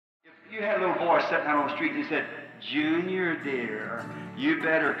You had a little boy sitting out on the street and he said, Junior, dear, you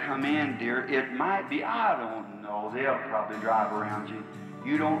better come in, dear. It might be, I don't know, they'll probably drive around you.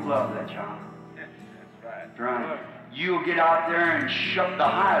 You don't love that child. That's right. Right. You'll get out there and shut the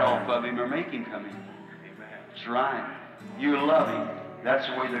hide off of him or make him come in. That's right. You love him. That's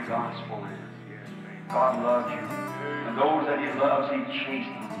the way the gospel is. God loves you. And those that he loves, he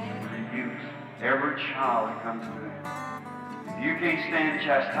chastens and rebukes every child that comes to him. If you can't stand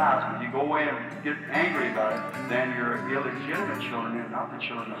chastisement, you go away and get angry about it, then you're illegitimate children and not the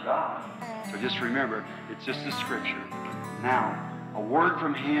children of God. So just remember, it's just the scripture. Now, a word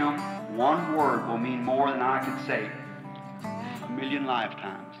from him, one word will mean more than I could say 1,000,000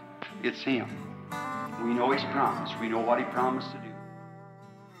 lifetimes. It's him. We know his promise. We know what he promised to do.